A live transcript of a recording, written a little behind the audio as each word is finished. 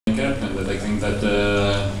that I think that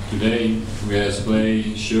today we have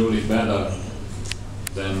played surely better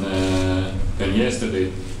than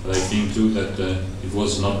yesterday. But I think too that it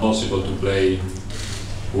was not possible to play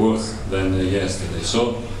worse than yesterday.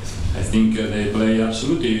 So I think they play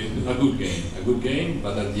absolutely a good game.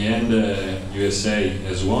 But at the end, USA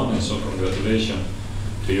has won, and so congratulations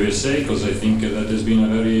to USA, because I think that has been a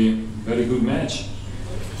very good match.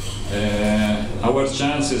 Our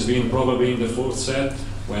chance has been probably in the fourth set,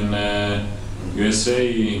 when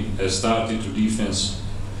USA has started to defense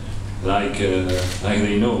like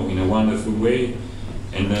they know, in a wonderful way,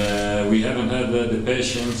 and we haven't had the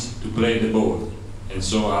patience to play the ball. And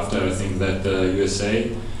so after, I think that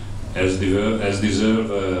USA has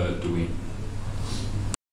deserved to win.